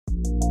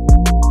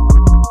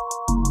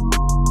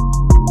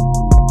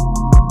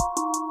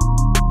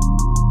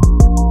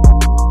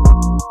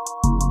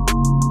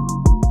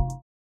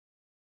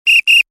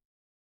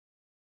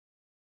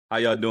How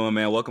y'all doing,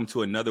 man? Welcome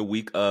to another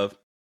week of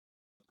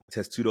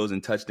Testudos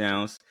and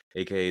Touchdowns,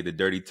 aka the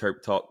Dirty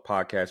Terp Talk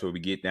podcast, where we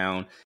get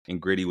down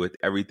and gritty with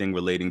everything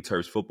relating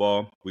Terps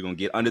football. We're going to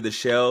get under the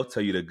shell,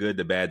 tell you the good,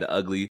 the bad, the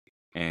ugly,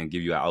 and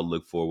give you an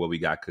outlook for what we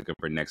got cooking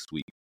for next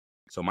week.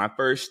 So my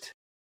first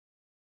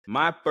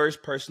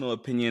personal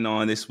opinion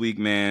on this week,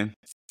 man,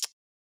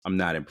 I'm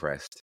not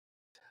impressed.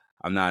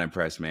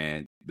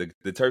 Man. The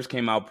Terps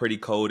came out pretty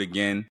cold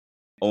again.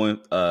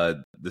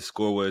 The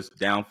score was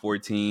down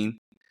 14.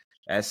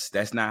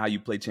 That's not how you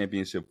play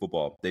championship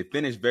football. They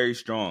finished very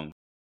strong.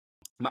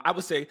 I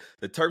would say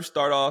the Terps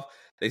start off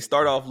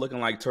looking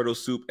like turtle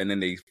soup, and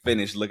then they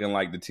finish looking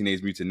like the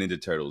Teenage Mutant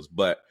Ninja Turtles.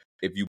 But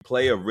if you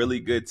play a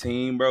really good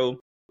team, bro,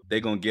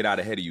 they're going to get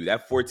out ahead of you.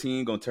 That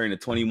 14 going to turn to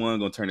 21,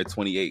 going to turn to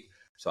 28.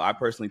 So I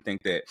personally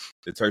think that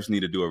the Terps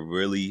need to do a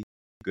really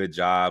good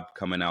job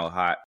coming out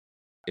hot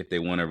if they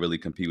want to really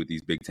compete with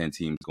these Big Ten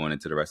teams going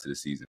into the rest of the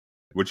season.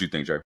 What you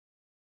think, Trey?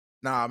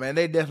 Nah, man,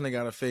 they definitely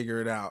got to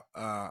figure it out.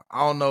 I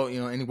don't know,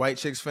 any White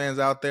Chicks fans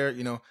out there,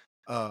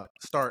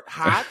 start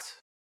hot.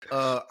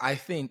 I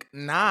think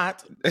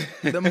not.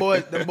 Them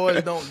boys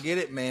don't get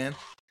it, man.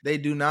 They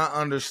do not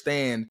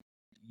understand.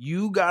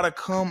 You got to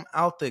come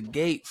out the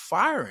gate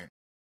firing.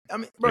 I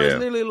mean, bro, It's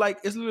literally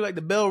like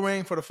the bell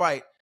rang for the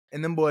fight,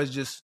 and them boys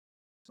just,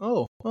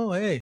 oh,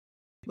 hey,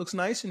 looks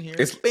nice in here.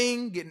 It's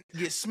bing, get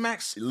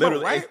smacked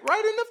literally right in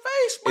the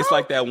face, bro.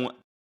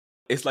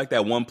 It's like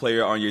that one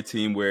player on your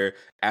team where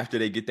after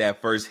they get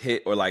that first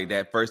hit or like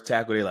that first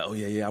tackle, they're like, oh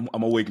yeah,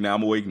 I'm awake now.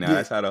 Yeah.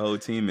 That's how the whole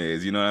team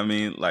is. You know what I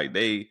mean? Like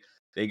they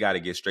got to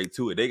get straight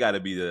to it. They got to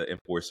be the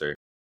enforcer.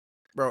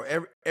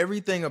 Bro,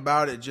 everything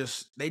about it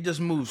they just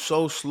move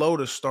so slow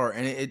to start,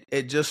 and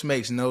it just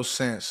makes no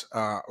sense.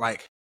 You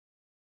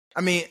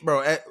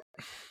said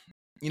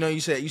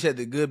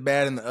the good,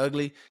 bad, and the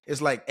ugly.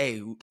 It's like,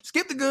 hey,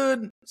 skip the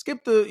good,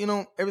 skip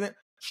the, everything,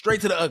 straight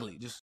to the ugly.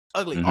 Just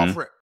ugly, off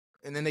rip.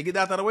 And then they get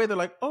out of the way. They're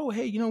like, oh,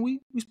 hey, we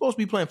supposed to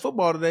be playing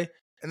football today.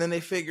 And then they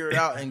figure it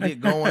out and get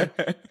going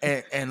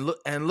and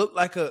look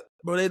like a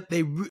bro.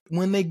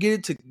 When they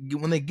get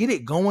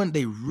it going,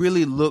 they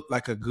really look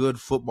like a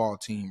good football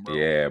team, bro.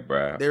 Yeah,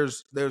 bro.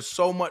 There's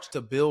so much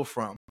to build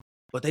from,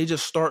 but they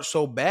just start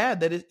so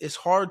bad that it's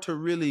hard to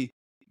really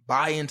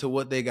buy into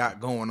what they got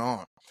going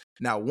on.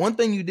 Now, one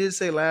thing you did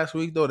say last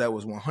week though that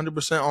was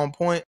 100% on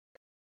point.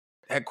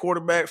 That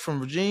quarterback from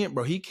Virginia,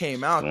 bro, he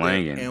came out there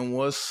and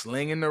was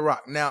slinging the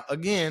rock. Now,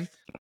 again,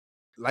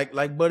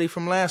 like Buddy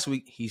from last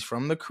week, he's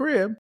from the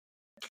crib.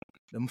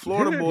 Them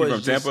Florida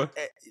boys. He from Tampa?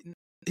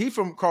 He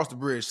from across the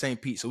bridge,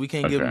 St. Pete, so we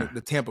can't give him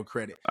the Tampa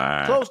credit.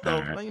 Close, though.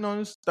 Right.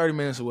 It's 30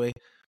 minutes away.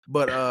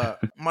 But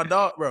my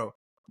dog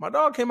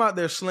came out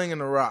there slinging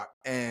the rock,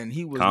 and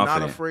he was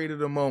not afraid of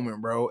the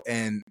moment, bro.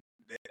 And,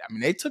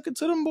 they took it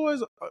to them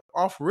boys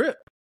off rip,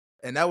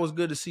 and that was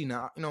good to see.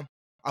 Now,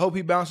 I hope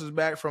he bounces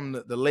back from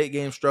the late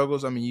game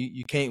struggles.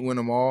 You can't win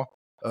them all.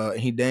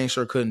 He dang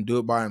sure couldn't do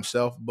it by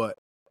himself, but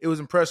it was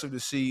impressive to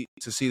see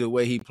the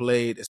way he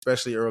played,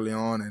 especially early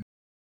on. And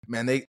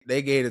man, they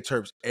gave the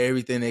Terps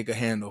everything they could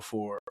handle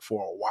for a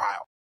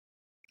while.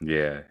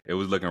 Yeah, it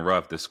was looking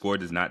rough. The score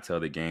does not tell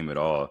the game at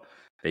all.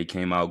 They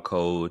came out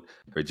cold.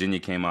 Virginia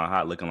came out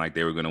hot, looking like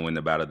they were going to win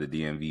the battle of the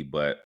DMV,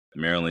 but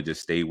Maryland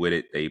just stayed with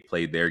it. They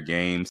played their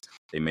games.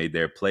 They made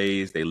their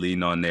plays. They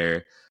leaned on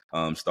their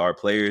star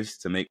players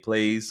to make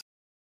plays.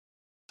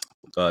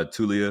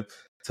 Talia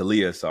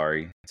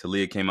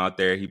came out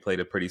there. He played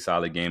a pretty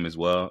solid game as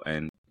well,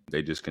 and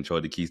they just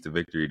controlled the keys to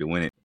victory to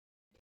win it.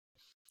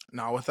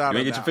 No, without you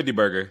ain't get your 50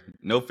 burger.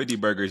 No 50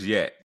 burgers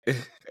yet,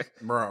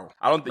 bro.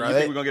 I don't think you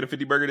think we're gonna get a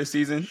 50 burger this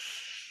season.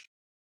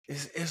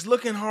 It's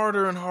looking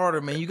harder and harder,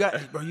 man. You got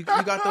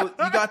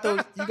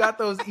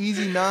those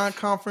easy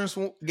non-conference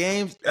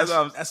games.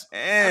 That's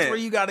where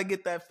you got to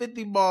get that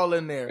 50 ball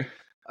in there.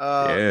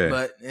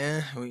 But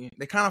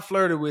they kind of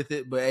flirted with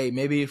it. But hey,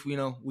 maybe if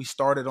we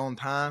started on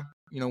time,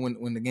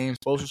 when the game's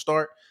supposed to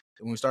start,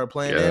 when we started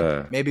playing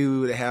it, maybe we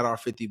would have had our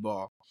 50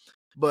 ball.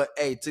 But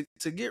hey,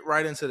 to get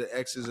right into the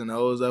X's and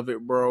O's of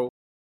it, bro.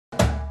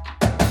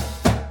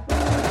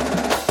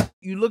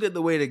 You look at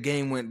the way the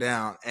game went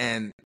down,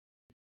 and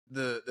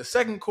the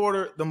second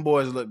quarter, them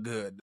boys look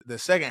good. The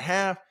second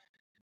half,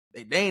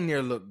 they dang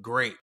near look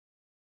great.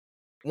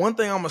 One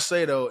thing I'm gonna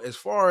say though, as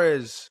far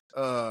as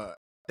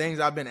things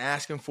I've been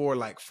asking for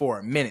for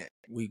a minute.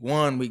 Week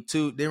 1, week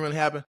 2, didn't really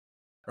happen.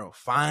 Bro,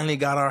 finally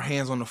got our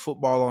hands on the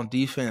football on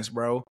defense,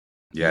 bro.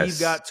 Yes.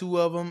 He got 2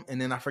 of them, and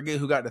then I forget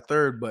who got the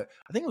third, but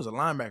I think it was a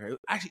linebacker.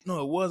 Actually,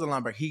 no, it was a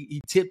linebacker. He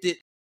tipped it,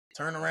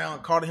 turned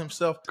around, caught it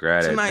himself.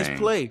 It's a nice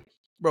play.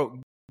 Bro,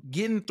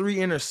 getting 3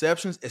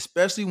 interceptions,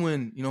 especially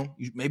when,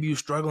 maybe you're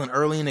struggling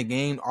early in the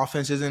game,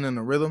 offense isn't in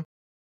the rhythm.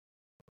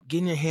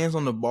 Getting your hands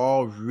on the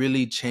ball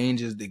really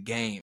changes the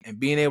game. And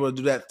being able to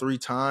do that 3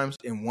 times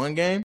in one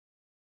game,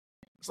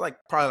 it's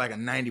probably like a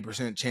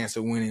 90% chance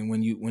of winning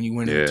when you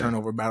win in a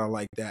turnover battle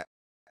like that.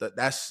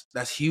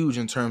 That's huge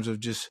in terms of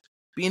just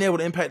being able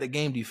to impact the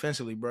game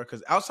defensively, bro.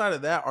 Because outside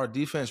of that, our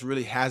defense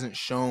really hasn't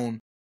shown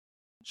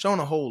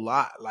a whole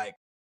lot.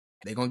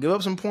 They're going to give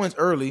up some points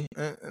early,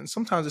 and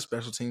sometimes it's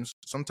special teams,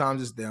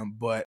 sometimes it's them,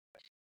 but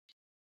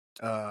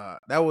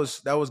that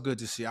was good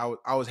to see.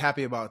 I was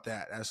happy about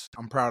that.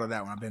 I'm proud of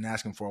that one. I've been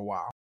asking for a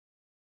while.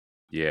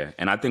 Yeah,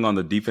 and I think on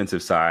the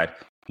defensive side,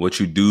 what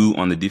you do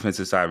on the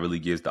defensive side really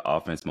gives the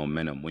offense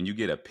momentum. When you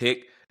get a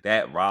pick,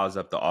 that riles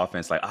up the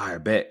offense. Like, I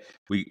bet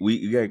we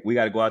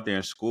got to go out there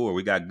and score.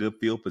 We got good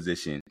field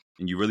position,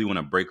 and you really want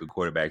to break a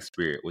quarterback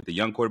spirit. With a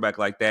young quarterback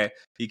like that,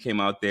 he came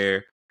out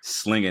there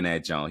slinging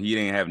that junk. He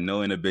didn't have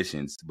no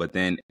inhibitions, but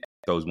then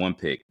throws one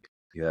pick.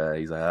 Yeah,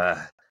 he's like,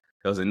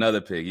 there was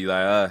another pick. He's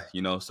like,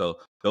 so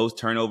those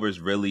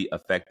turnovers really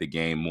affect the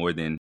game more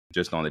than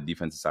just on the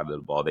defensive side of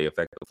the ball. They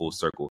affect the full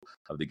circle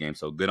of the game.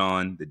 So good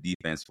on the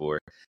defense for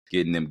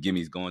getting them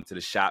gimmies, going to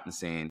the shop and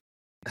saying,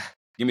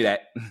 give me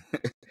that.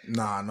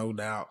 Nah, no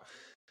doubt.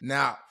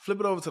 Now, flip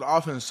it over to the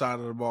offense side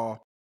of the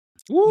ball.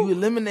 Woo. You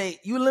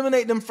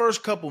eliminate them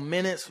first couple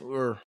minutes,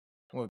 or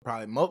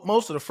probably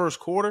most of the first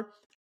quarter.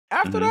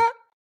 After that,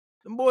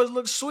 them boys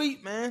look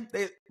sweet, man.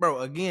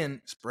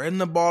 Again, spreading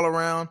the ball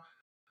around.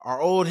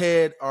 Our old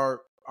head,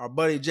 our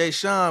buddy Jay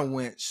Sean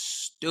went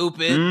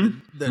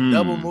stupid. The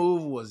double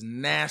move was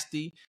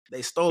nasty.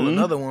 They stole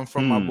another one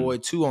from my boy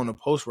too on the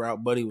post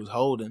route. Buddy was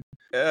holding.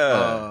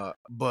 Yeah.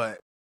 But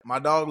my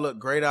dog looked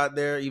great out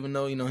there, even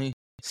though he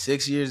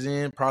 6 years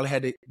in, probably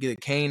had to get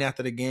a cane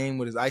after the game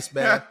with his ice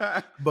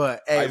bath.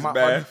 But hey,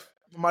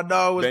 my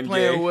dog was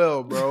playing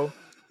well, bro.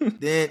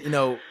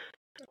 Then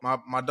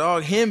my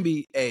dog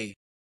Hemby, hey,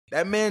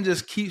 that man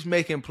just keeps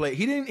making plays.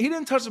 He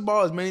didn't touch the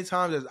ball as many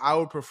times as I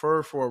would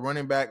prefer for a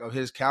running back of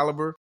his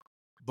caliber.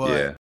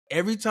 But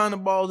every time the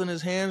ball's in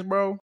his hands,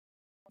 bro,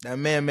 that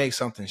man makes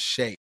something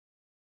shake.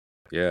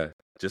 Yeah.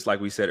 Just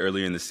like we said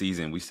earlier in the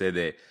season, we said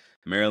that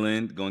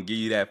Maryland going to give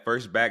you that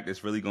first back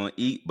that's really going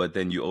to eat, but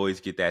then you always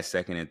get that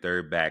second and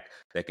third back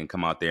that can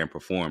come out there and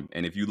perform.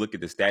 And if you look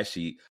at the stat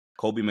sheet,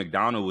 Kobe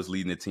McDonald was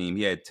leading the team.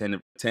 He had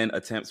 10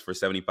 attempts for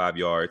 75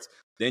 yards.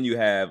 Then you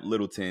have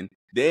Littleton.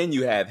 Then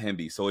you have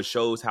Hemby. So it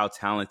shows how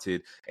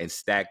talented and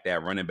stacked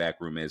that running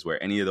back room is,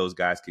 where any of those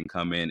guys can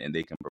come in and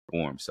they can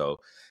perform. So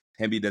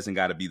Hemby doesn't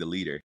got to be the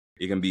leader.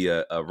 It can be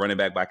a running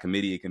back by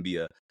committee. It can be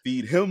a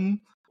feed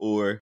him,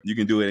 or you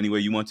can do it any way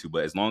you want to.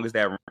 But as long as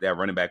that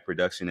running back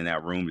production in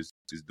that room is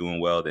doing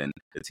well, then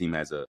the team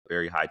has a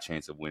very high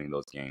chance of winning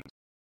those games.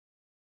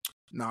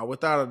 Nah,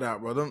 without a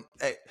doubt, bro.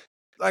 Hey,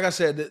 like I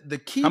said, the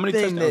key thing. How many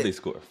touchdowns they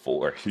scored?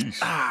 4.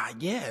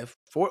 Yeah,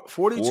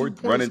 42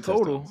 points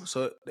total. Touchdowns.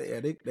 So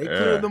they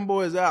cleared them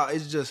boys out.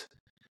 It's just,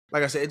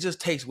 like I said, it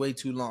just takes way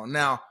too long.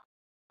 Now,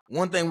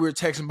 one thing we were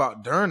texting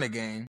about during the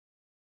game,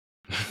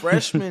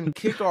 freshman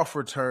kickoff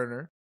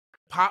returner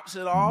pops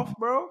it off,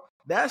 bro.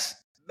 That's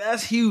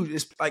huge.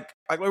 It's like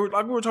we were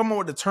talking about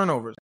with the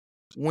turnovers.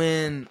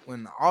 When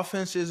the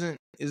offense isn't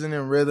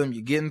in rhythm,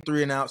 you're getting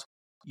 3 and outs.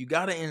 You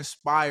got to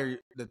inspire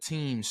the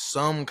team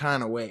some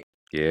kind of way.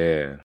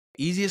 Yeah.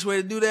 Easiest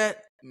way to do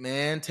that,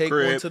 man, take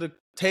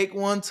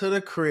one to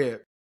the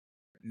crib.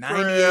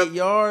 98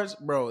 yards,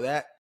 bro.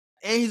 And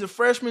he's a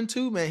freshman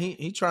too, man.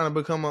 He trying to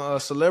become a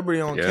celebrity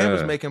on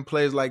campus making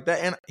plays like that.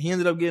 And he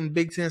ended up getting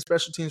Big Ten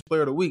Special Teams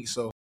Player of the Week.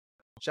 So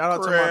shout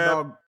out to my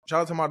dog.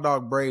 Shout out to my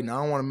dog Braden.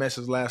 I don't want to mess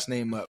his last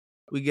name up.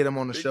 We get him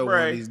on the show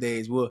one of these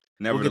days. We'll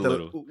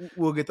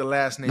get the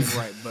last name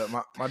right. But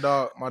my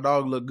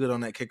dog looked good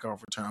on that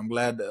kickoff return. I'm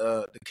glad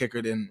the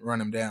kicker didn't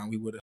run him down. We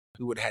would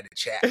have had to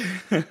chat.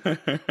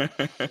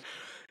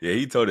 Yeah,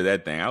 he told her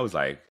that thing. I was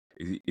like,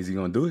 is he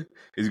going to do it?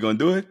 Is he going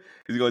to do it?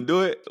 Is he going to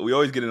do it? We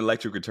always get an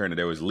electric returner.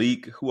 There was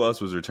Leak. Who else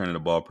was returning the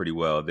ball pretty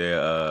well?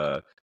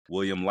 There,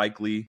 William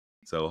Likely.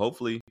 So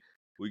hopefully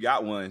we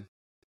got one.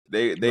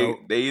 They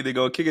either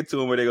going to kick it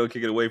to him or they're going to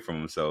kick it away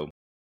from him. So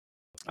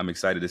I'm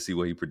excited to see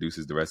what he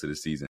produces the rest of the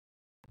season.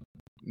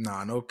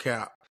 Nah, no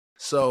cap.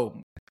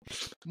 So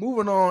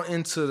moving on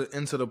into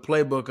the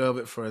playbook of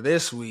it for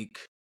this week.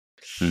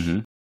 Mm-hmm.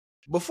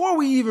 Before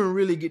we even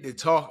really get to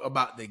talk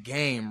about the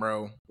game,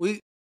 bro, we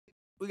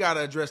got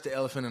to address the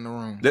elephant in the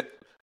room.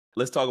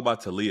 Let's talk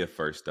about Talia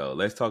first, though.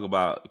 Let's talk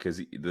about, because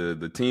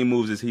the team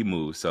moves as he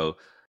moves. So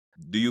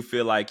do you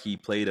feel like he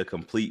played a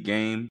complete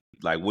game?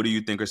 Like, what do you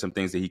think are some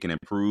things that he can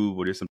improve?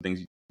 What are some things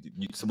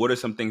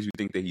you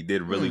think that he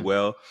did really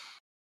well?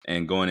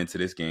 And going into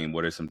this game,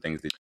 what are some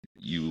things that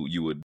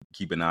you would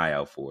keep an eye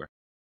out for?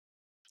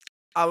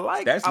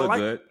 Stats look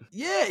good.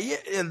 Yeah.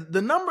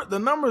 The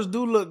numbers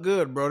do look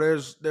good, bro.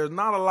 There's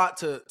not a lot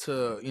to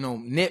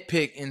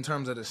nitpick in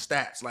terms of the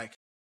stats. Like,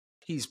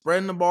 he's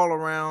spreading the ball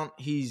around.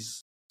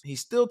 He's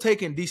still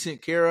taking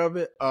decent care of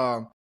it.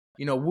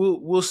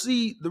 We'll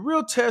see. The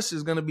real test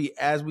is going to be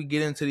as we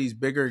get into these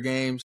bigger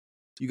games.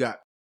 You got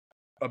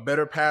a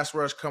better pass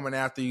rush coming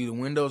after you. The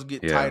windows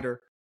get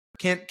tighter.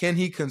 Can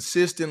he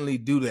consistently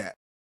do that?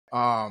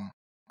 I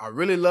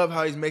really love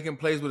how he's making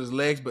plays with his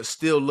legs, but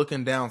still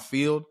looking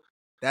downfield.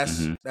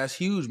 That's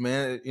huge,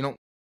 man.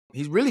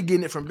 He's really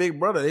getting it from Big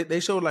Brother. They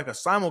showed like a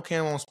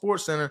simulcam on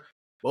SportsCenter.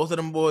 Both of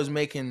them boys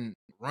making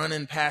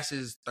running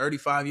passes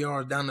 35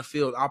 yards down the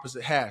field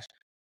opposite hash.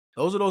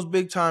 Those are those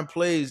big-time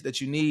plays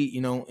that you need,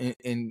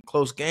 in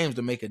close games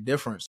to make a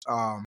difference.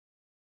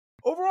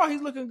 Overall, overall,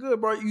 he's looking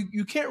good, bro.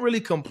 You can't really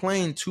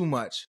complain too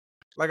much.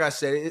 Like I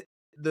said,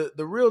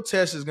 the real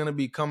test is going to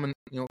be coming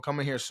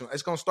here soon.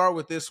 It's going to start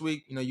with this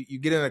week. You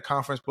get into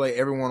conference play.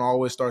 Everyone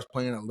always starts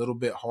playing a little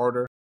bit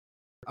harder.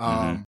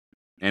 And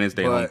it's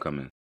their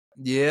homecoming.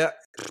 Yeah,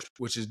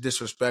 which is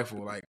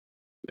disrespectful. Like,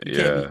 you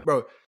can't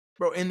be,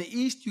 bro. In the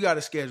East, you got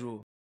to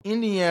schedule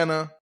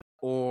Indiana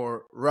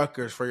or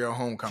Rutgers for your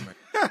homecoming.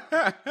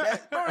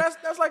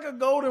 That's like a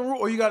golden rule.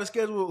 Or you got to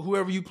schedule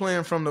whoever you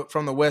playing from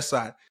the West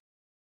side.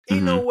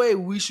 Ain't no way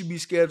we should be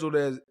scheduled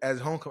as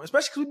homecoming,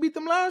 especially because we beat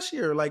them last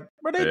year. Like,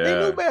 bro, they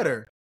knew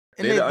better.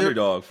 And they're the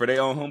underdog for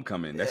their own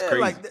homecoming. That's crazy.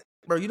 Like,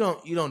 bro, you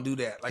don't do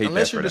that. Like,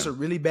 unless you're just a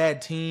really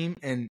bad team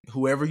and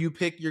whoever you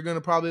pick, you're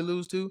gonna probably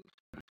lose to.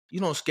 You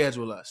don't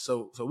schedule us.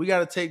 So we got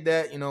to take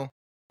that.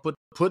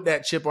 Put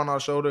that chip on our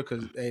shoulder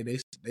because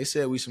they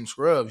said we some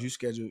scrubs. You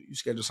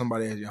schedule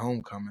somebody as your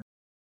homecoming.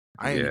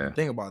 I ain't even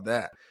think about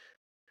that.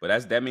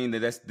 But that means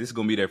that this is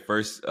gonna be their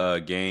first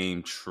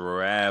game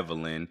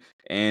traveling,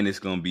 and it's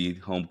gonna be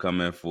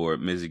homecoming for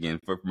Michigan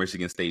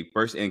State,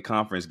 first in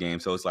conference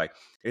game. So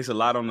it's a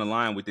lot on the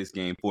line with this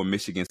game for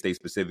Michigan State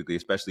specifically,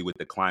 especially with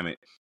the climate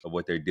of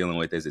what they're dealing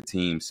with as a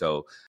team.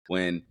 So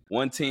when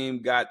one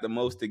team got the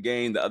most to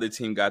gain, the other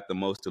team got the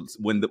most to.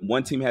 When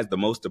one team has the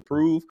most to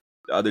prove,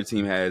 the other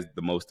team has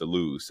the most to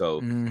lose.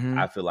 So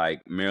I feel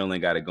like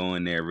Maryland got to go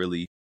in there,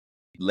 really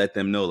let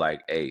them know,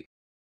 like, hey,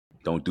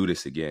 don't do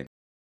this again.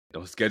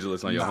 Don't schedule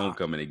us on your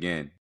homecoming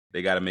again.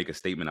 They got to make a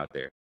statement out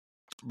there.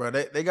 Bro,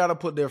 they got to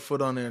put their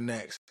foot on their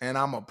necks. And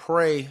I'm going to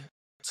pray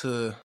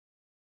to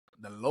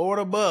the Lord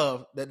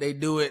above that they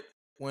do it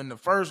when the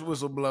first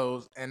whistle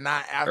blows and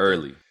not after.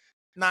 Early.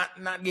 Not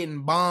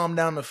getting bombed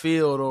down the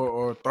field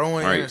or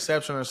throwing an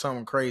interception or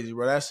something crazy,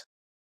 bro. That's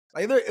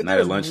like, if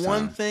there's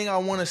one thing I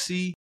want to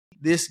see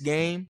this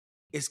game,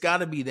 it's got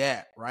to be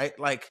that, right?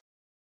 Like,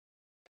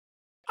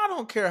 I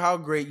don't care how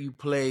great you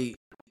play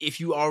if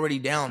you already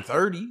down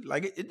 30.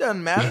 Like, it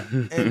doesn't matter.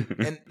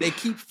 And they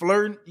keep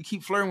flirting. You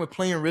keep flirting with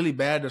playing really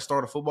bad to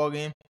start a football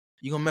game.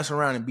 You're going to mess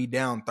around and be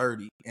down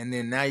 30. And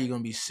then now you're going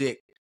to be sick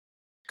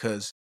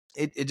because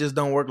it just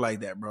don't work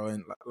like that, bro.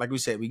 And like we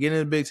said, we get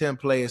into the Big Ten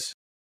play.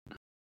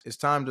 It's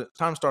time to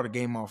start a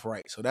game off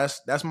right. So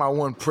that's my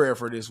one prayer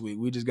for this week.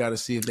 We just got to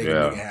see if they can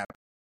make it happen.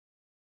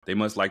 They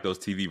must like those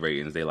TV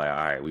ratings. They like, all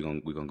right, we're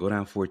gonna go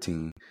down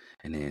 14,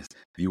 and then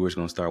viewers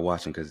gonna start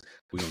watching because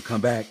we're gonna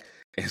come back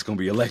and it's gonna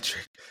be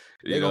electric.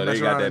 They got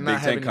that Big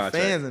Ten contract.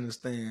 Fans in the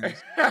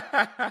stands.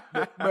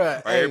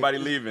 But, everybody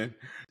leaving.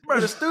 Bro,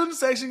 the student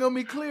section gonna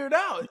be cleared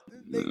out.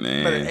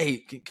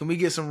 Hey, can we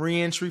get some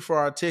re-entry for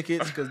our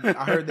tickets? Because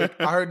I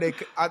heard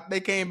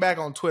they came back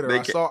on Twitter.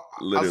 I saw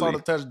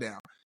the touchdown.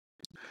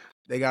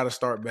 They got to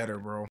start better,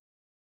 bro.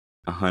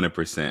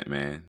 100%,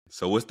 man.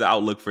 So what's the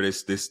outlook for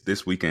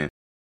this weekend?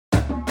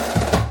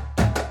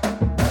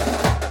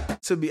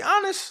 To be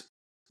honest,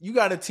 you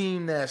got a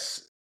team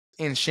that's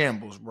in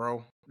shambles,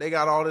 bro. They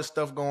got all this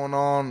stuff going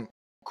on,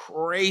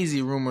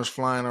 crazy rumors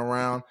flying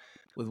around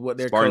with what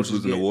their Spartans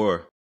coaches losing the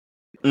war.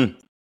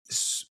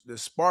 The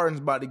Spartans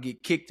about to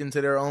get kicked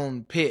into their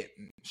own pit.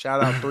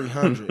 Shout out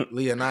 300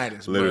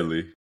 Leonidas.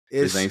 Literally,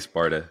 this ain't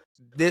Sparta.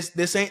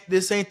 This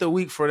ain't the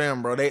week for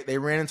them, bro. They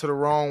ran into the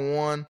wrong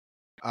one,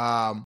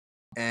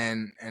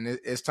 and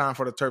it's time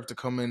for the Terps to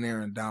come in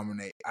there and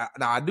dominate.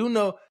 Now I do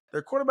know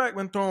their quarterback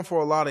been throwing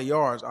for a lot of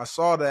yards. I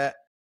saw that.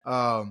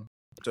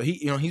 So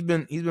he's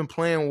been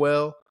playing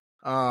well.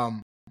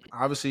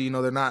 Obviously,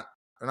 they're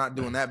not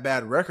doing that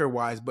bad record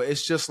wise, but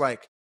it's just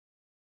like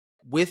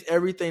with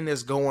everything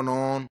that's going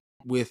on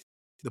with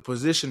the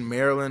position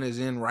Maryland is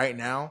in right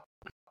now,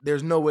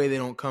 there's no way they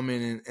don't come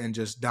in and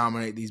just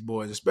dominate these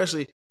boys,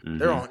 especially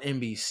they're on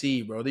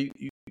NBC, bro.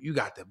 You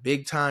got the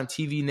big time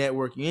TV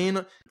network. You ain't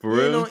on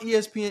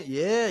ESPN.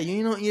 Yeah, you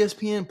ain't on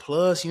ESPN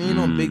Plus. You ain't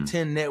on Big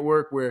Ten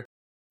Network where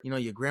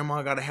your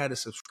grandma gotta have a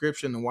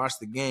subscription to watch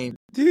the game.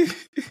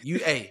 You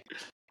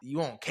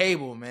on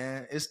cable,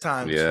 man. It's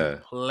time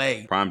to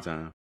play. Prime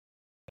time.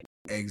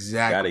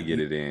 Exactly. Gotta get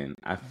it in.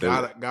 I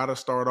feel gotta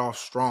start off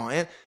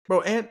strong.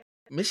 And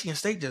Michigan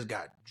State just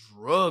got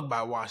drugged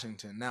by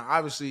Washington. Now,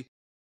 obviously,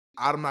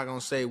 I'm not gonna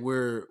say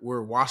we're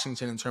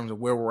Washington in terms of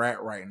where we're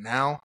at right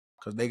now,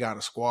 because they got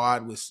a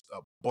squad with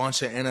a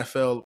bunch of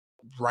NFL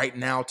right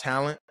now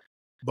talent.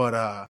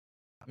 But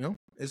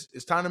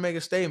it's time to make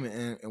a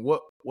statement. And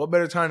what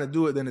better time to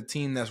do it than a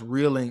team that's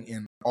reeling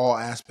in all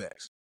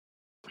aspects?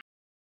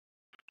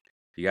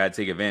 You gotta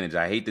take advantage.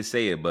 I hate to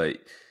say it, but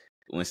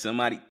when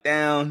somebody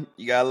down,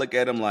 you gotta look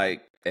at them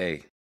like,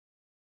 hey,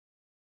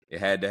 it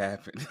had to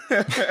happen.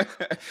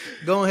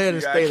 Go ahead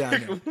and stay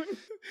down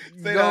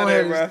there. Go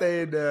ahead and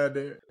stay down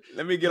there.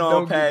 Let me get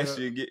on past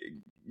you.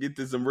 Get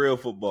to some real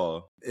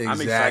football. Exactly.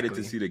 I'm excited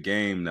to see the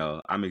game,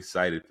 though. I'm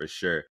excited for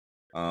sure.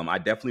 I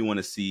definitely want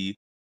to see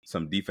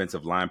some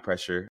defensive line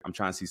pressure. I'm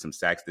trying to see some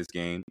sacks this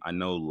game. I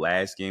know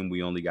last game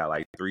we only got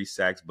like 3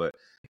 sacks, but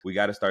we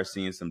got to start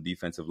seeing some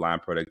defensive line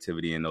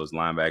productivity in those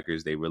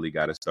linebackers. They really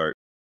got to start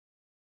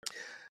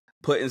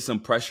putting some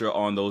pressure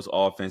on those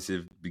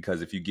offensive,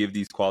 because if you give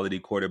these quality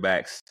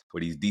quarterbacks or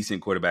these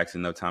decent quarterbacks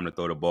enough time to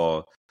throw the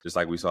ball, just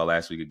like we saw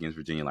last week against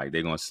Virginia. Like,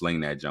 they're going to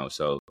sling that jump.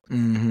 So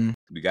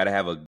we got to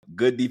have a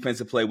good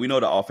defensive play. We know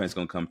the offense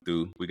going to come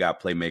through. We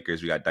got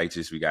playmakers. We got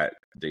Deiches. We got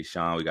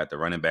Deshaun. We got the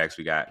running backs.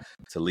 We got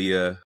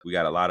Talia. We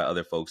got a lot of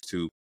other folks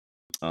too.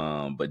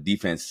 But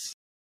defense,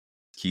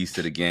 keys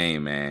to the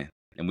game, man.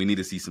 And we need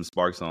to see some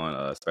sparks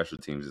on special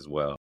teams as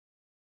well.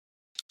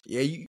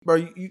 Yeah,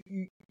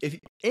 if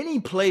any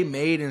play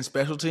made in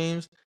special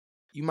teams,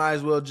 you might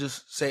as well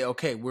just say,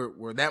 okay,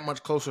 we're that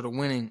much closer to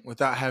winning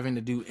without having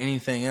to do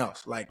anything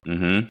else. Like,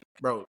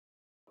 bro,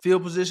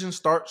 field position,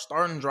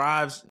 starting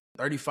drives,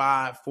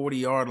 35,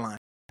 40-yard line.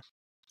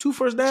 2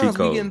 first downs,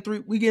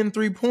 we getting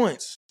 3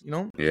 points. You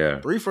know,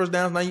 3 first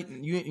downs. Now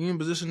you in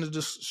position to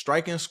just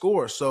strike and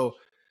score. So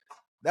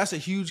that's a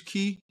huge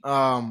key.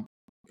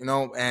 You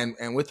know,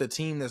 and with a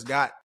team that's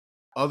got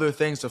other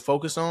things to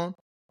focus on,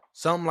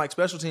 something like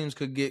special teams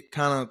could get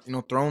kind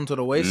of thrown to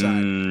the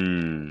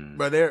wayside.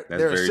 But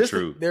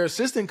their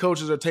assistant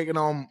coaches are taking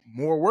on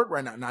more work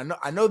right now. Now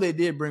I know they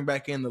did bring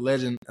back in the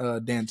legend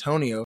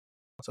D'Antonio,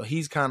 so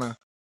he's kind of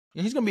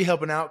he's going to be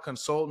helping out,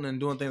 consulting and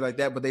doing things like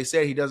that. But they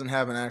said he doesn't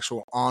have an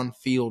actual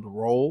on-field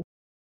role,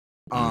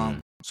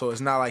 so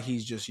it's not like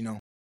he's just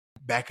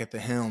back at the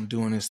helm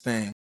doing his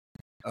thing.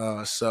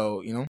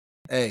 So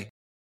hey,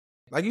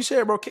 like you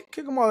said, bro, kick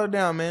them all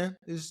down, man.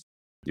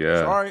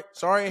 Sorry,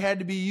 it had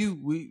to be you.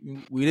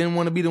 We didn't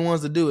want to be the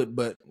ones to do it,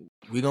 but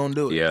we gonna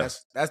do it. Yeah,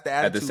 that's the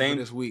attitude for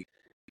this week.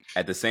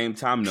 At the same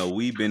time, though,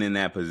 we've been in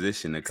that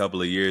position a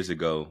couple of years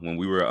ago when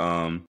we were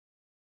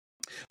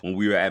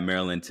at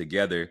Maryland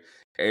together.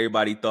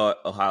 Everybody thought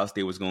Ohio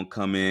State was gonna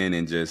come in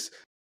and just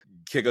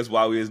kick us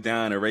while we was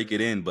down and rake it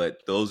in.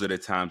 But those are the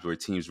times where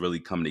teams really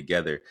come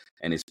together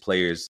and it's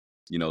players,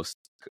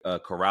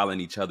 corralling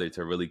each other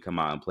to really come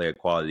out and play a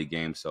quality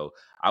game. So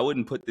I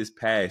wouldn't put this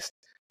past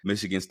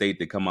Michigan State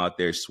to come out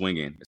there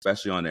swinging,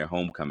 especially on their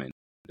homecoming.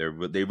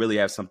 They really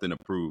have something to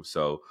prove.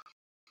 So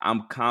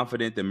I'm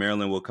confident that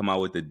Maryland will come out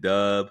with the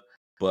dub,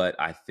 but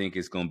I think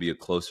it's going to be a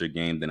closer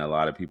game than a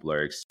lot of people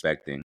are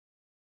expecting,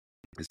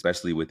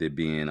 especially with it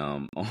being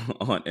on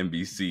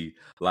NBC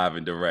live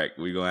and direct.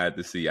 We're going to have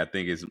to see. I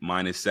think it's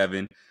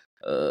 -7.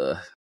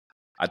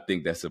 I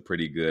think that's a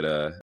pretty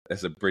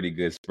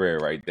good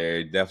spread right there.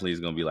 It definitely is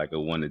going to be like a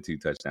 1 to 2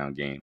 touchdown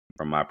game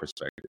from my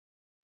perspective.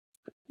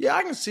 Yeah,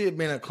 I can see it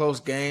being a close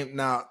game.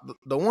 Now,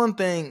 the one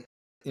thing,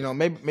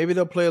 maybe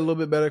they'll play a little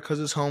bit better because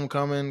it's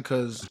homecoming,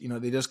 because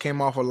they just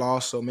came off a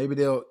loss, so maybe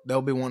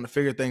they'll be wanting to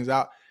figure things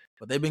out.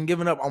 But they've been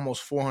giving up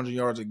almost 400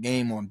 yards a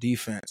game on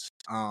defense,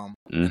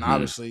 and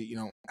obviously,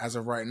 as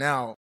of right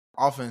now,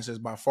 offense is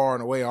by far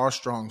and away our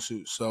strong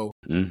suit. So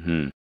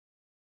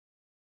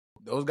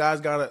those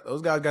guys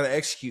gotta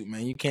execute,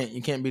 man. You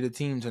can't be the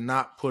team to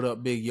not put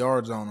up big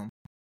yards on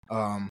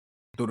them,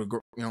 through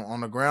the on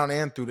the ground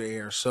and through the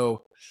air.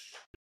 So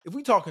if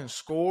we talking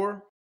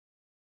score,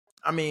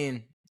 I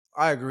mean,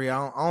 I agree.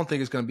 I don't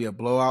think it's going to be a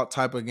blowout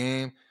type of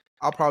game.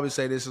 I'll probably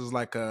say this is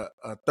like a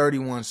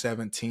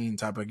 31-17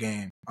 type of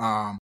game.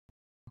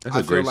 That's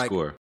a great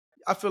score.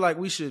 I feel like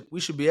we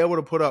should be able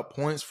to put up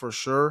points for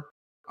sure.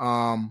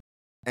 And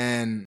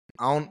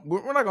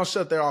we're not going to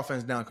shut their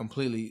offense down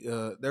completely.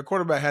 Their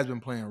quarterback has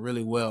been playing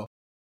really well,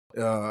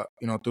 through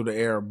the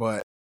air,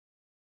 but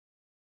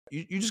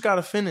you just got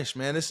to finish,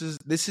 man. This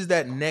is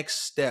that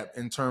next step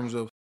in terms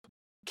of,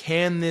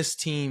 can this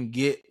team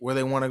get where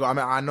they want to go? I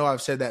mean, I know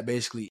I've said that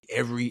basically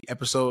every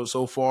episode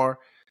so far,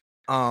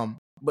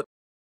 but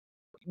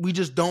we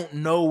just don't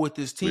know with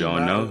this team. We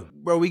don't know,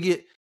 bro. We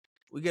get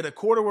a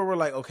quarter where we're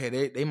like,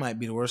 okay, they might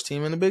be the worst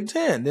team in the Big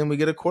Ten. Then we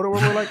get a quarter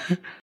where we're like,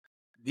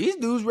 these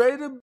dudes ready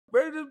to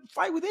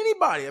fight with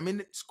anybody. I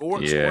mean, score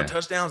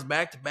touchdowns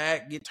back to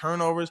back, get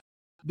turnovers,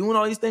 doing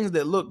all these things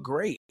that look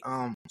great.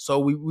 So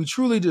we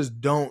truly just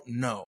don't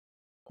know.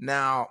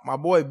 Now, my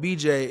boy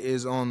BJ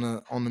is on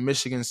the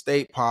Michigan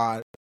State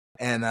pod,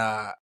 and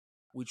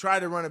we tried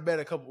to run a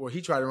bet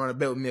he tried to run a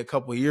bet with me a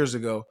couple of years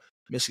ago.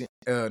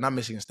 Not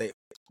Michigan State.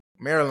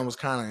 Maryland was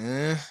kind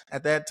of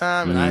at that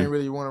time, and I didn't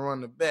really want to run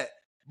the bet.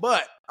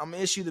 But I'm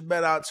gonna issue the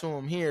bet out to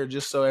him here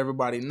just so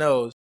everybody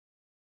knows.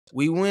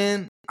 We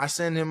win, I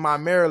send him my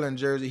Maryland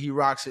jersey. He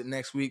rocks it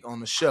next week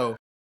on the show.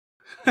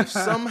 If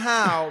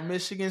somehow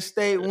Michigan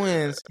State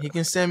wins, he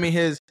can send me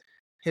his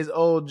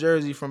old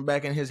jersey from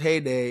back in his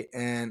heyday,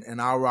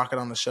 and I'll rock it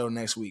on the show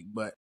next week.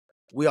 But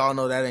we all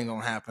know that ain't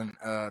gonna happen.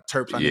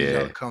 Terps, I need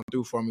y'all to come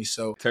through for me.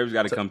 So Terps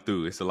got to come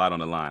through. It's a lot on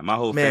the line. My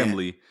whole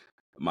family,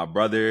 my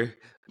brother,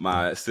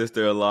 my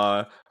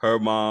sister-in-law, her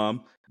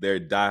mom, they're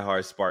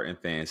diehard Spartan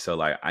fans.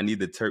 So I need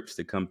the Terps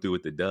to come through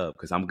with the dub,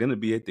 because I'm gonna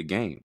be at the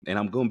game, and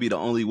I'm gonna be the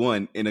only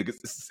one in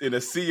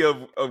a sea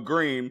of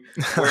green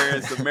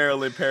wearing some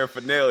Maryland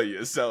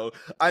paraphernalia. So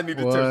I need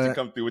the Terps to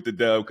come through with the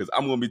dub, because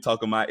I'm gonna be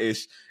talking my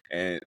ish,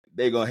 and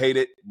they're gonna hate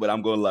it, but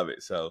I'm gonna love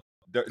it. So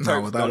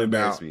Terps, don't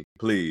embarrass me,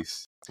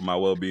 please, for my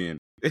well-being.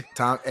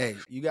 Tom, hey,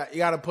 you got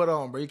to put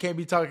on, bro. You can't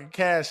be talking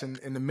cash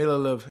in the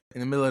middle of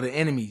the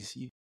enemies.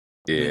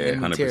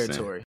 Enemy 100%.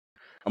 territory.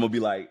 I'm gonna be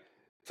like,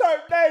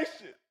 Terp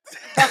Nation.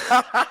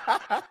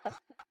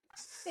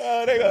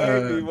 Oh, they gonna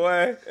hate me,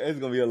 boy. It's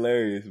gonna be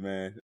hilarious,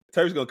 man.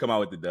 Terps gonna come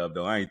out with the dub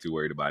though. I ain't too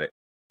worried about it.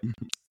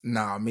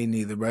 Nah, me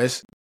neither, bro.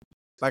 It's,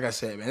 like I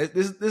said, man,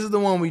 this is the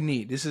one we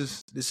need. This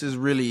is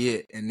really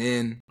it, and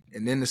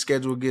then the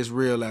schedule gets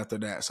real after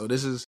that. So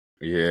this is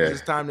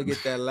time to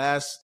get that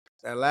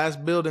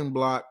last building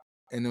block,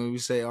 and then we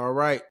say, all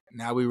right,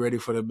 now we ready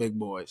for the big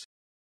boys.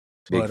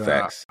 Big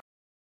facts.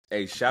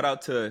 Hey, shout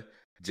out to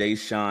Jay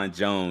Sean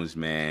Jones,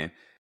 man.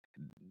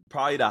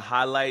 Probably the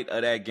highlight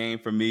of that game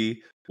for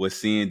me was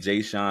seeing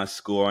Jay Sean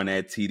score on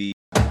that TD.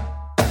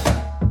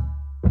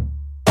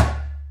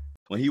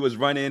 When he was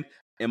running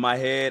in my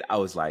head, I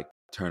was like,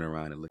 turn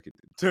around and look at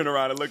him. Turn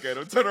around and look at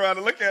him. Turn around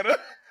and look at him.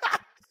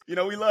 You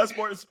know, we love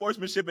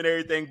sportsmanship and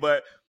everything,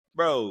 but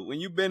bro, when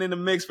you've been in the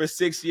mix for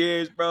 6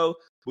 years, bro,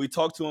 we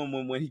talked to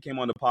him when he came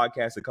on the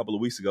podcast a couple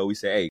of weeks ago. We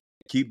said, hey,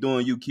 keep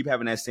doing you, keep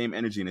having that same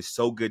energy, and it's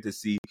so good to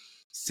see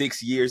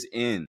 6 years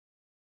in.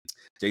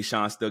 Jay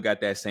Sean still got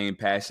that same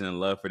passion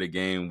and love for the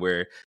game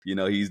where, you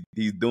know, he's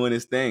doing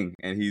his thing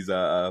and he's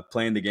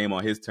playing the game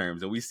on his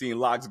terms. And we seen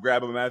Locks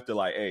grab him after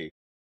like, hey,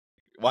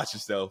 watch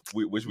yourself,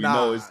 which we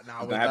know is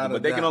going to happen.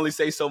 But they can only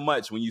say so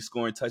much when you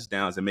scoring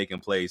touchdowns and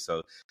making plays.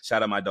 So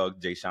shout out my dog,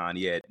 Jay Sean.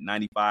 He had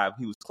 95.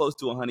 He was close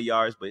to 100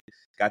 yards, but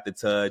got the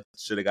tud.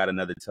 Should have got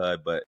another tud.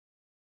 But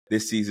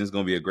this season is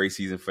going to be a great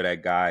season for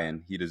that guy,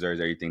 and he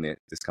deserves everything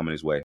that's coming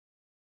his way.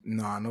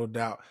 No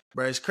doubt.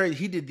 Bro, it's crazy.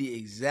 He did the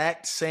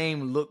exact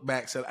same look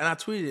back. And I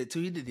tweeted it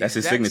too. He did the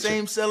exact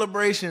same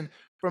celebration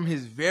from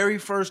his very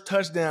first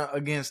touchdown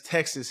against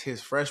Texas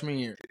his freshman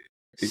year.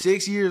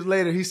 6 years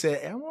later, he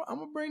said, I'm going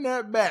to bring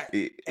that back.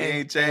 It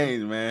ain't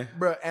changed, man.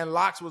 Bro, and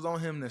Locks was on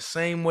him the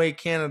same way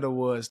Canada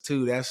was,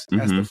 too. That's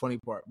the funny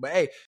part. But,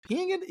 hey, he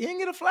didn't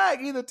get a flag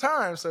either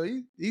time, so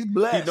he's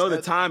blessed. He know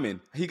the timing.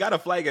 He got a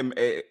flag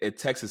at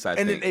Texas, I think.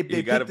 And then they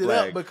picked it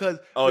up because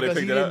they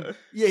picked it up?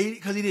 Yeah,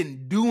 because he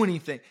didn't do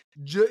anything.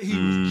 He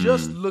was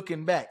just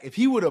looking back. If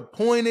he would have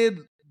pointed,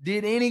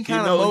 did any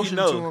kind of motion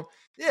to him,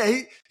 yeah,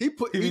 he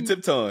be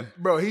tiptoeing.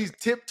 Bro, he's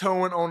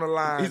tiptoeing on the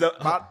line. He's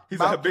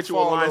a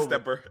habitual line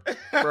stepper.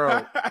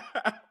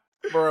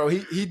 Bro,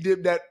 he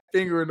dipped that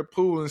finger in the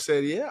pool and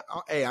said, yeah,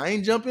 hey, I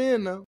ain't jump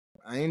in, though.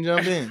 I ain't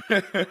jump in.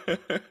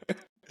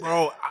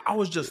 Bro, I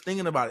was just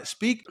thinking about it.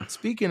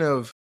 Speaking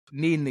of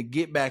needing to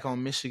get back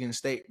on Michigan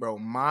State, bro,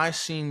 my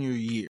senior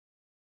year,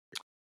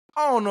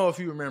 I don't know if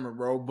you remember,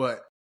 bro,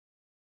 but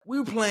we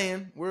were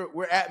playing.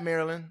 We're at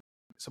Maryland.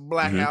 It's a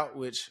blackout,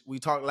 which we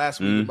talked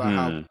last week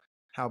about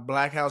how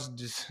Blackhouse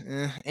just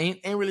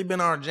ain't really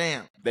been our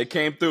jam. They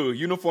came through.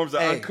 Uniforms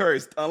are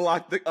uncursed.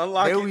 Unlock it. There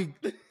we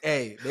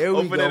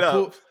Open go. It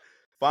up.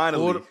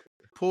 Finally.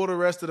 Pull the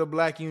rest of the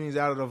black unions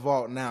out of the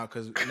vault now,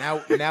 because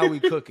now we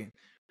cooking.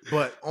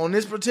 But on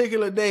this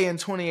particular day in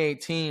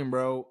 2018,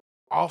 bro,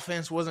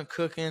 offense wasn't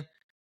cooking.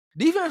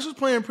 Defense was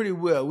playing pretty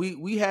well.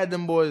 We had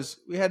them boys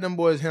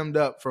hemmed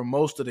up for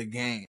most of the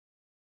game.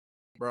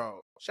 Bro,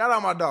 shout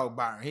out my dog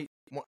Byron. He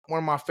one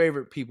of my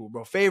favorite people,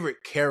 bro. Favorite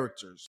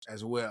characters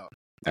as well.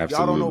 Absolutely.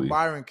 Y'all don't know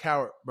Byron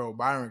Cowart, bro.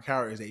 Byron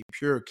Cowart is a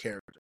pure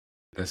character.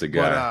 That's a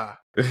guy.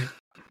 But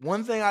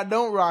one thing I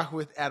don't rock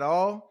with at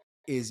all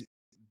is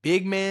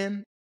big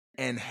man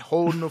and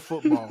holding the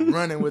football,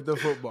 running with the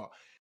football.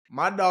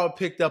 My dog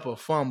picked up a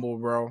fumble,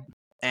 bro,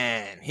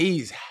 and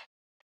he's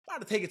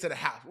about to take it to the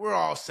house. We're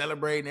all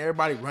celebrating,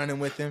 everybody running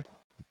with him.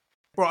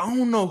 Bro, I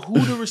don't know who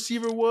the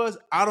receiver was.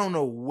 I don't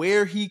know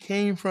where he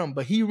came from,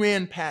 but he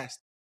ran past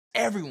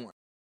everyone.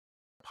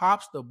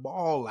 Pops the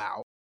ball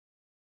out.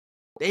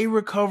 They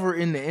recover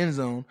in the end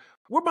zone.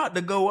 We're about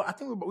to go. I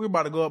think we're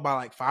about to go up by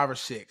like 5 or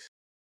 6.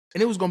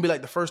 And it was going to be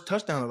like the first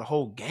touchdown of the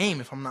whole game,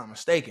 if I'm not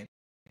mistaken.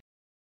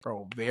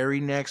 Bro, very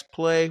next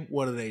play,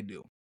 what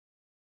do?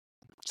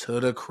 To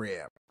the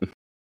crib.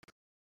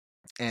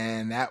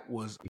 And that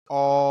was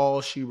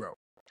all she wrote.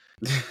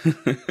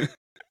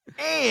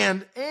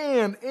 And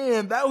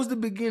that was the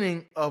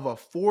beginning of a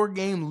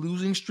 4-game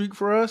losing streak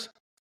for us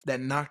that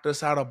knocked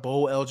us out of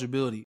bowl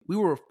eligibility. We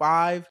were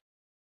 5-3.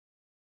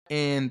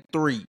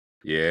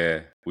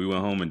 Yeah, we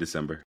went home in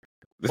December.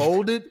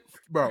 Folded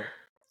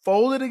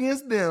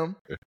against them.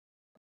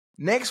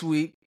 Next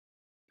week,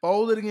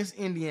 folded against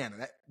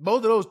Indiana.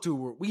 Both of those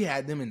two we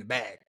had them in the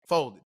bag.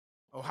 Folded.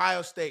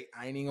 Ohio State,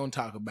 I ain't even gonna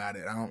talk about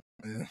it.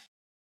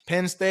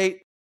 Penn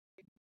State,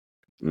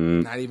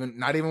 not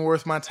even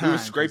worth my time. We were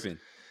scraping.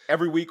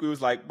 Every week we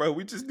was like, bro,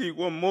 we just need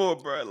one more,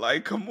 bro.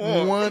 Like, come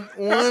on.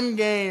 One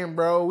game,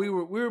 bro. We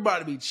were about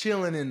to be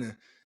chilling in the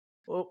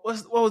what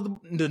was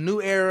the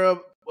new era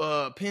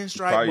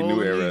Pinstripe Bowl in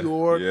New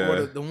York,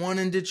 or the one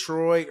in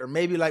Detroit, or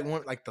maybe like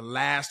the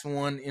last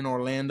one in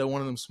Orlando,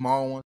 one of them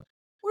small ones.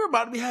 We were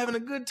about to be having a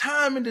good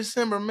time in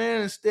December,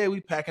 man. Instead,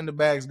 we packing the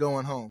bags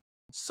going home.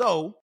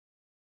 So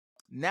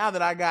now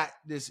that I got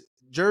this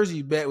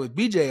jersey bet with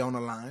BJ on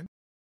the line,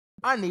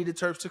 I need the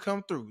Terps to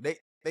come through.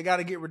 They got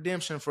to get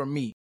redemption from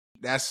me.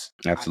 That's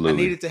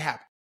absolutely. I need it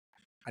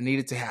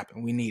to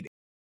happen. We need it,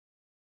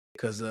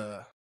 because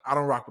I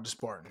don't rock with the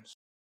Spartans.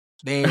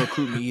 They ain't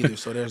recruit me either,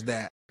 so there's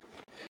that.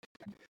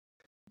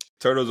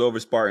 Turtles over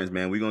Spartans,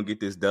 man. We're going to get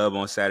this dub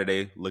on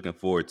Saturday. Looking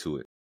forward to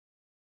it.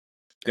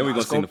 Then we're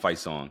going to sing the fight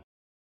song.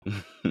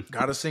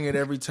 Gotta sing it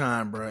every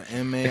time, bro.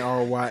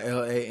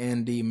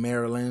 Maryland,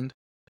 Maryland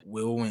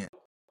will win.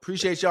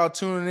 Appreciate y'all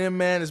tuning in,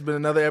 man. It's been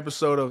another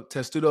episode of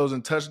Testudos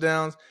and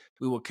Touchdowns.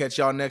 We will catch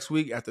y'all next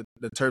week after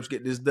the Terps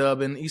get this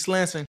dub in East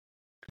Lansing.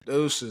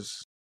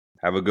 Deuces.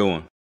 Have a good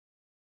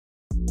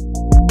one.